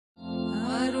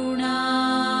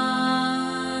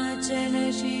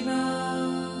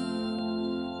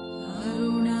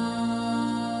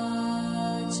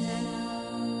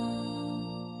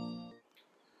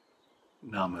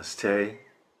Namaste,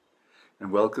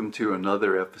 and welcome to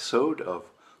another episode of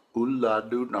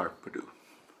Ulladu-Narpadu.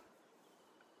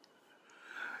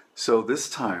 So this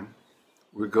time,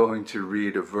 we're going to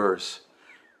read a verse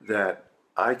that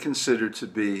I consider to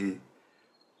be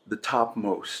the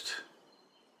topmost.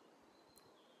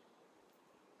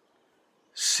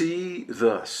 See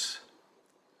thus,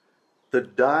 the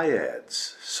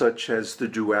dyads, such as the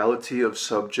duality of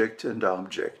subject and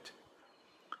object,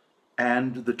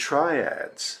 and the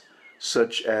triads,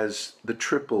 such as the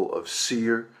triple of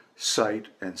seer, sight,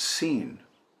 and seen,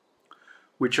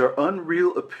 which are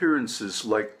unreal appearances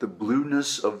like the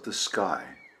blueness of the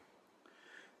sky,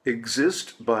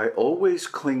 exist by always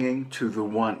clinging to the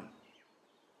one,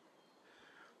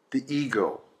 the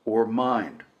ego or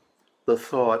mind, the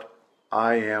thought,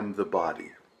 I am the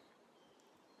body.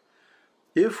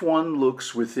 If one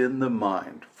looks within the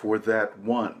mind for that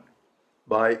one,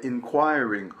 by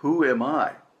inquiring, who am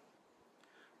I?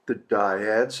 The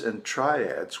dyads and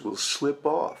triads will slip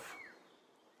off.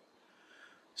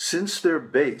 Since their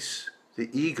base, the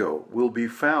ego, will be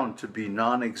found to be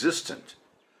non-existent,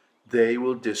 they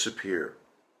will disappear.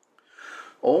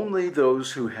 Only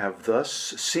those who have thus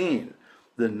seen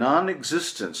the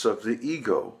non-existence of the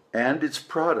ego and its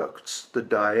products, the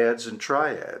dyads and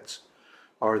triads,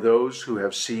 are those who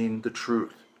have seen the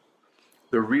truth,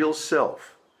 the real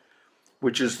self,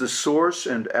 which is the source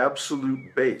and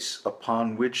absolute base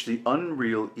upon which the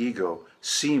unreal ego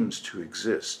seems to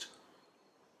exist.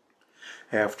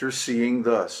 After seeing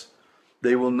thus,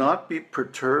 they will not be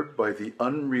perturbed by the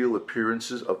unreal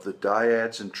appearances of the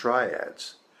dyads and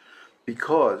triads,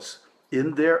 because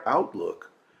in their outlook,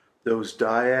 those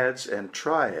dyads and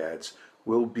triads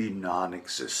will be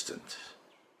non-existent.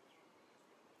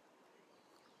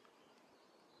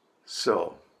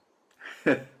 So,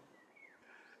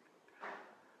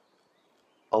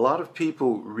 a lot of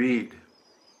people read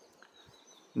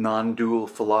non-dual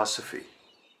philosophy,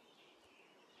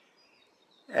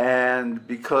 and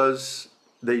because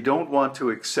they don't want to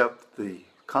accept the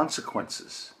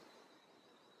consequences,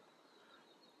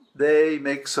 they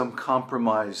make some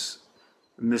compromise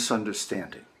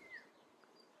misunderstanding.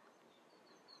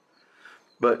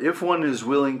 But if one is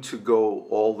willing to go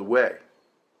all the way,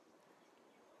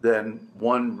 then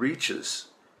one reaches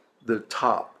the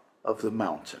top of the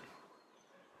mountain.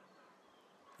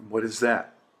 What is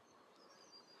that?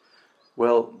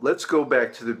 Well, let's go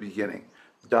back to the beginning.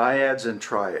 Dyads and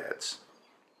triads.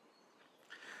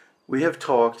 We have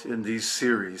talked in these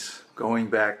series,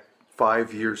 going back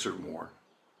 5 years or more,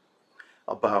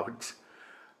 about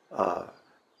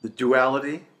the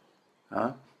duality,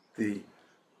 the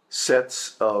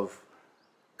sets of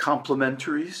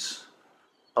complementaries,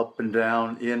 up and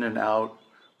down, in and out,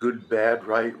 good, bad,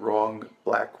 right, wrong,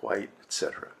 black, white,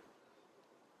 etc.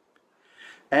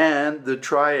 And the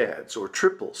triads, or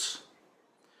triples,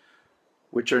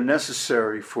 which are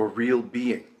necessary for real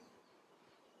being.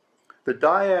 The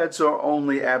dyads are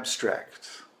only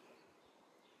abstract.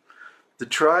 The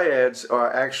triads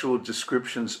are actual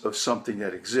descriptions of something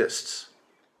that exists.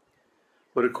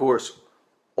 But of course,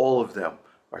 all of them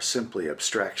are simply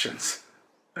abstractions,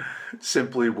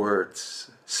 simply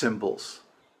words, symbols.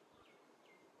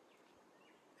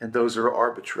 And those are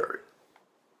arbitrary.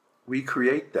 We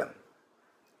create them.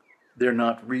 They're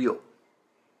not real.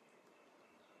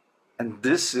 And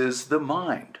this is the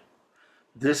mind.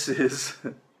 This is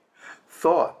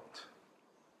thought.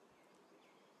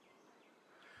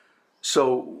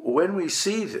 So when we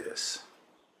see this,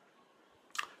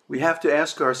 we have to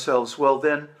ask ourselves, well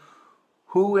then,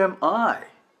 who am I?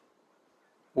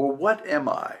 Or what am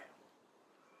I?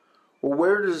 Or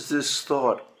where does this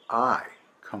thought, I,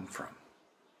 come from?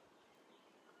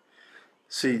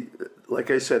 See, like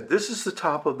I said, this is the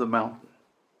top of the mountain.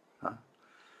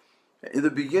 In the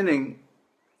beginning,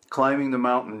 climbing the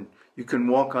mountain, you can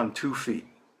walk on 2 feet.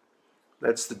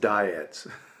 That's the dyads.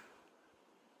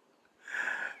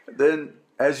 Then,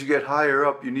 as you get higher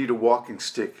up, you need a walking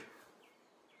stick.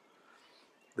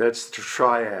 That's the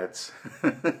triads.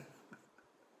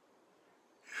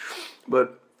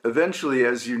 But eventually,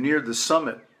 as you near the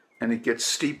summit, and it gets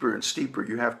steeper and steeper,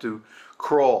 you have to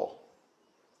crawl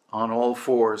on all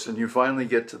fours, and you finally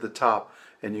get to the top,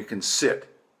 and you can sit.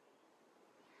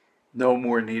 No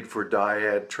more need for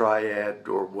dyad, triad,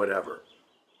 or whatever.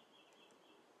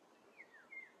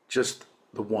 Just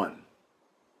the one.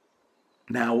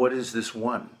 Now, what is this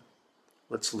one?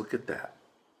 Let's look at that.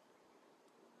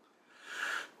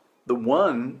 The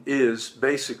one is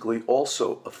basically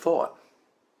also a thought.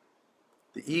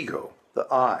 The ego, the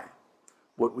I,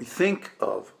 what we think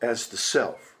of as the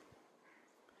self.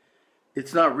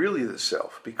 It's not really the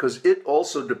self, because it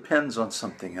also depends on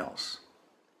something else.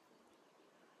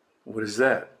 What is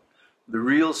that? The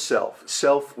real self,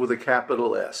 self with a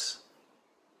capital S.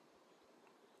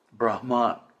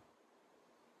 Brahman,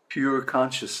 pure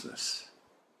consciousness.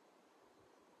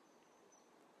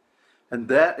 And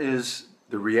that is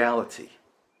the reality.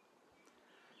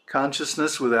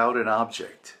 Consciousness without an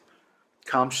object.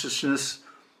 Consciousness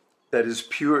that is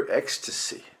pure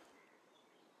ecstasy.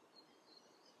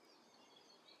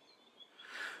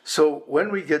 So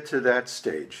when we get to that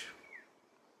stage,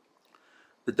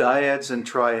 the dyads and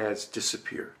triads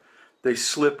disappear. They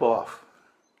slip off,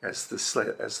 as the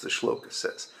shloka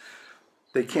says.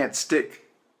 They can't stick.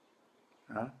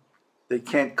 They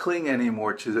can't cling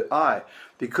anymore to the I,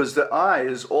 because the I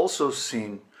is also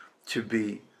seen to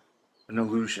be an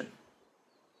illusion.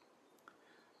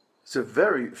 It's a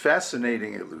very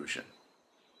fascinating illusion,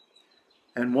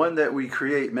 and one that we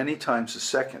create many times a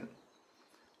second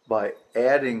by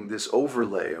adding this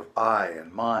overlay of I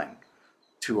and mine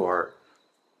to our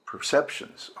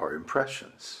perceptions, our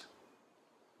impressions.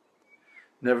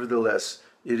 Nevertheless,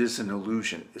 it is an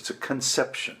illusion. It's a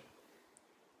conception.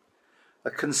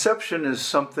 A conception is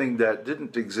something that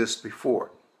didn't exist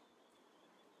before,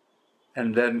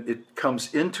 and then it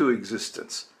comes into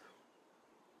existence,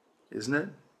 isn't it?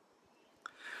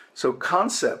 So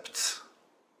concepts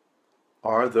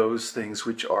are those things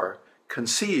which are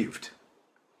conceived,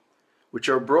 which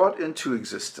are brought into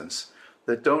existence,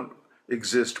 that don't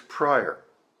exist prior.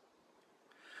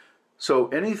 So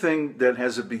anything that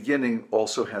has a beginning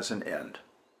also has an end.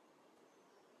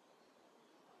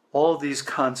 All these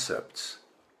concepts,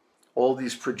 all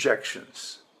these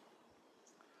projections,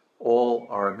 all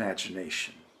are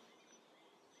imagination.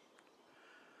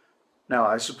 Now,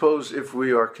 I suppose if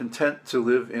we are content to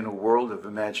live in a world of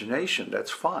imagination,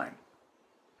 that's fine.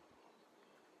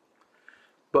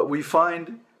 But we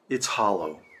find it's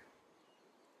hollow.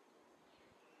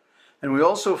 And we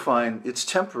also find it's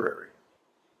temporary.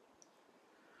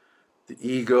 The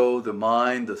ego, the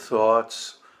mind, the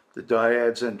thoughts, the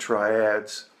dyads and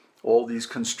triads, all these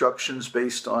constructions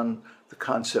based on the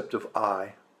concept of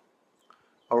I,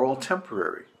 are all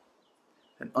temporary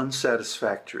and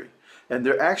unsatisfactory. And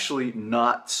they're actually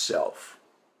not self.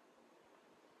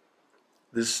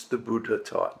 This the Buddha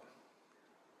taught.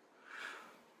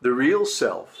 The real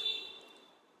self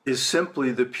is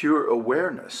simply the pure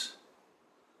awareness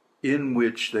in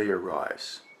which they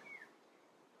arise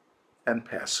and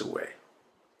pass away.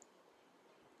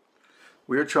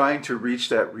 We are trying to reach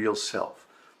that real self.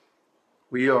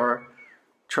 We are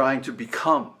trying to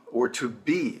become or to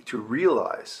be, to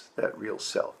realize that real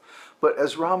self. But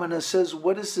as Ramana says,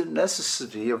 what is the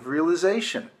necessity of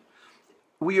realization?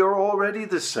 We are already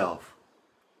the self.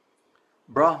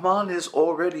 Brahman is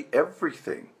already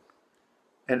everything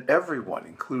and everyone,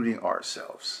 including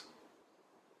ourselves.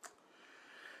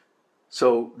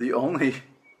 So the only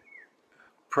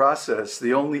process,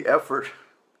 the only effort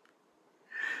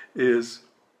is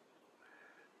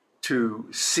to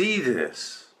see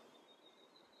this.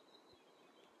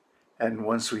 And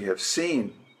once we have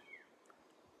seen,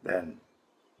 then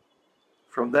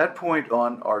from that point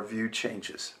on, our view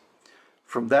changes.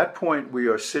 From that point, we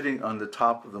are sitting on the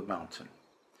top of the mountain.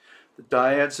 The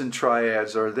dyads and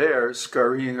triads are there,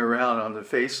 scurrying around on the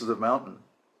face of the mountain,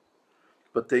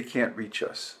 but they can't reach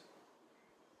us.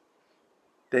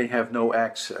 They have no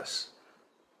access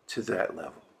to that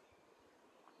level.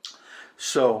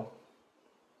 So,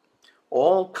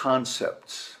 all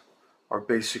concepts are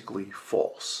basically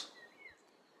false.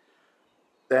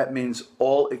 That means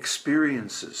all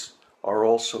experiences are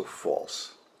also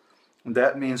false. And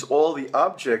that means all the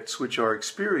objects which are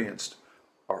experienced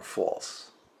are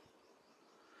false.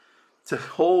 The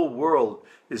whole world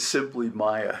is simply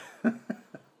Maya.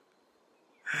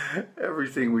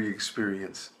 Everything we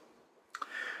experience.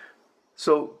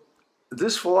 So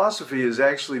this philosophy is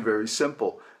actually very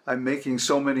simple. I'm making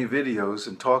so many videos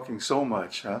and talking so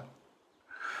much,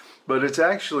 but it's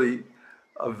actually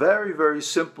a very, very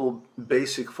simple,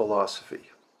 basic philosophy.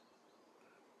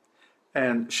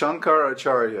 And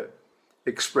Shankaracharya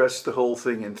expressed the whole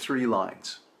thing in 3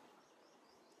 lines.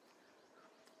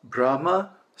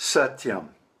 Brahma Satyam.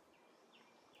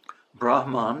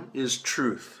 Brahman is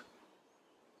truth.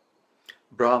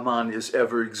 Brahman is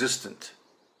ever existent.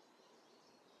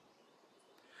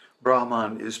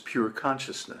 Brahman is pure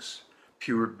consciousness,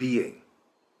 pure being.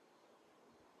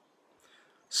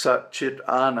 Sat Chit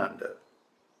Ananda.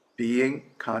 Being,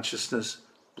 consciousness,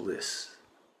 bliss.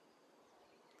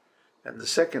 And the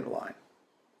second line,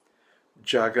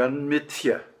 Jagan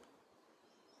Mithya.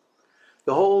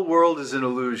 The whole world is an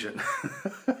illusion.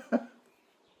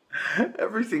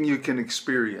 Everything you can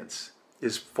experience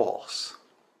is false.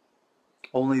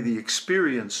 Only the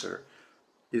experiencer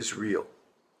is real.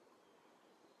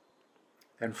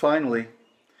 And finally,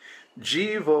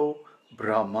 Jivo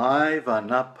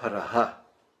Brahmaivana-paraha,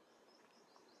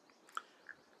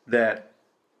 that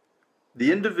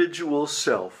the individual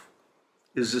self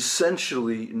is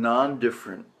essentially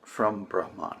non-different from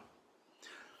Brahman.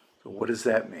 So what does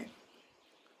that mean?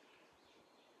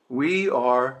 We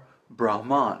are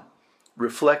Brahman,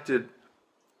 reflected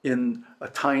in a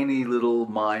tiny little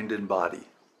mind and body.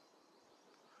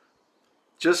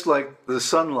 Just like the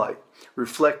sunlight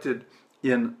reflected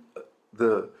in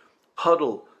the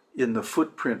puddle in the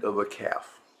footprint of a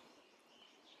calf.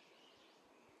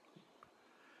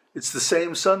 It's the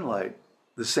same sunlight,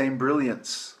 the same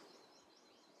brilliance.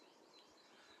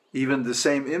 Even the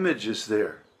same image is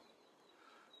there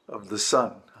of the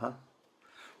sun.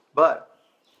 But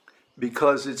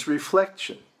because it's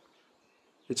reflection,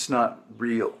 it's not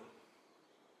real.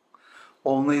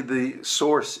 Only the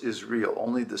source is real.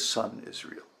 Only the sun is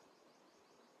real.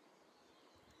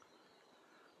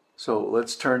 So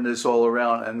let's turn this all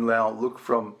around and now look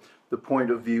from the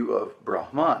point of view of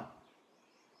Brahman.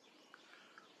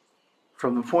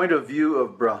 From the point of view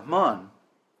of Brahman,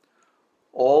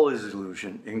 all is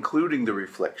illusion, including the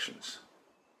reflections.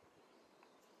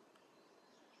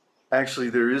 Actually,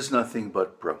 there is nothing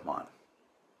but Brahman.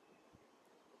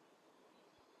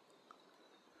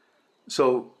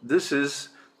 So this is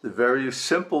the very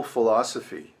simple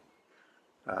philosophy.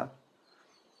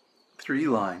 3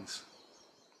 lines.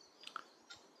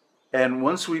 And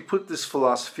once we put this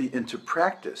philosophy into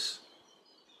practice,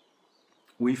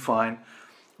 we find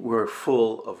we're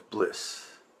full of bliss.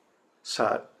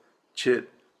 Sat, Chit,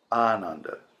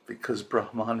 Ananda, because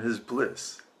Brahman is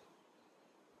bliss.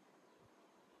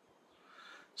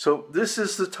 So this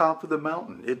is the top of the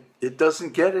mountain. It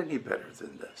doesn't get any better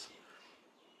than this.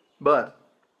 But,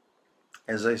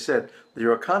 as I said,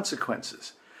 there are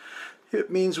consequences. It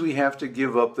means we have to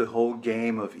give up the whole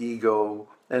game of ego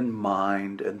and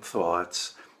mind and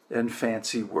thoughts and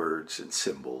fancy words and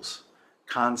symbols,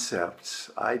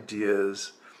 concepts,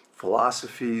 ideas,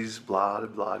 philosophies, blah,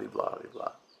 blah, blah, blah,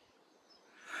 blah.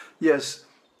 Yes,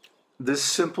 this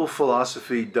simple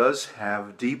philosophy does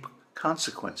have deep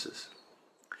consequences.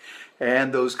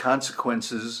 And those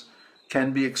consequences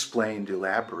can be explained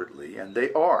elaborately, and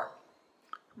they are.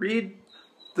 Read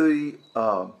the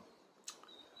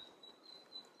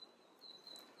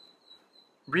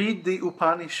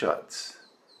Upanishads.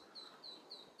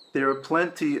 There are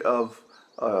plenty of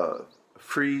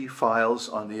free files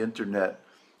on the internet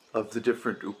of the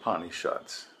different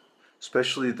Upanishads,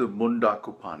 especially the Mundak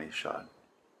Upanishad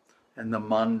and the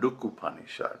Manduk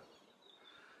Upanishad.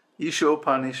 Isha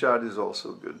Upanishad is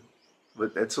also good,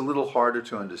 but it's a little harder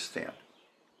to understand.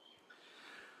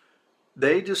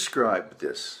 They describe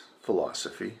this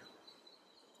philosophy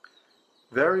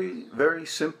very, very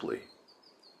simply,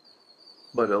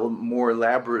 but a little more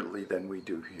elaborately than we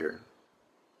do here.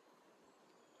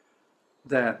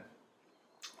 That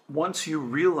once you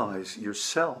realize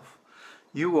yourself,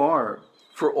 you are,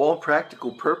 for all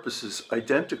practical purposes,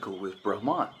 identical with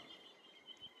Brahman.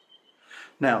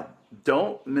 Now,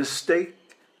 don't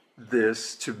mistake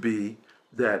this to be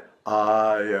that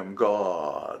I am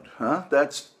God.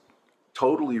 That's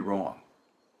totally wrong.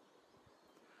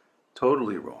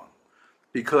 Totally wrong.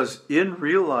 Because in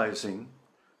realizing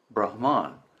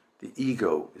Brahman, the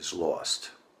ego is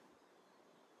lost.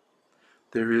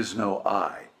 There is no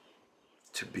I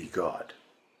to be God.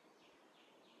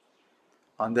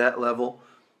 On that level,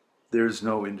 there is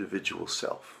no individual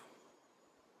self.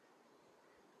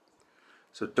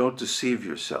 So don't deceive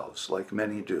yourselves like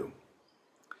many do.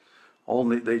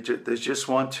 Only they just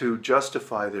want to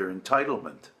justify their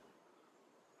entitlement.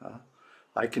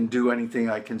 I can do anything,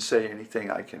 I can say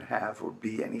anything, I can have or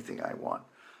be anything I want.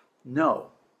 No,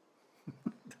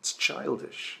 that's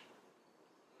childish.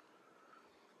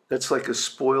 That's like a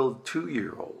spoiled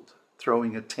 2-year-old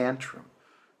throwing a tantrum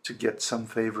to get some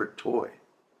favorite toy.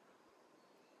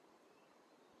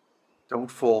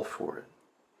 Don't fall for it.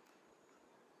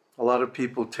 A lot of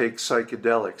people take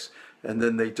psychedelics and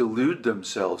then they delude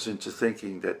themselves into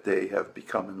thinking that they have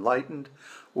become enlightened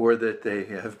or that they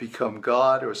have become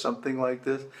God or something like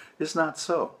this. It's not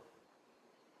so.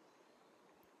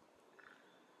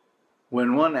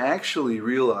 When one actually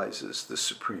realizes the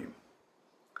Supreme,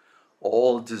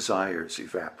 all desires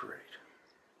evaporate.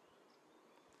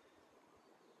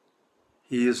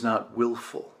 He is not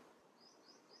willful.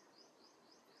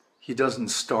 He doesn't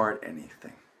start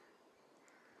anything.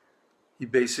 He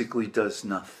basically does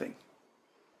nothing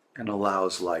and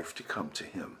allows life to come to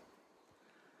him,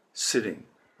 sitting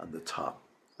on the top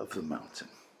of the mountain.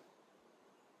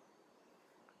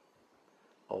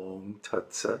 Om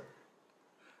Tat Sat.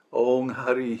 Om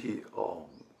Harihi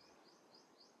Om.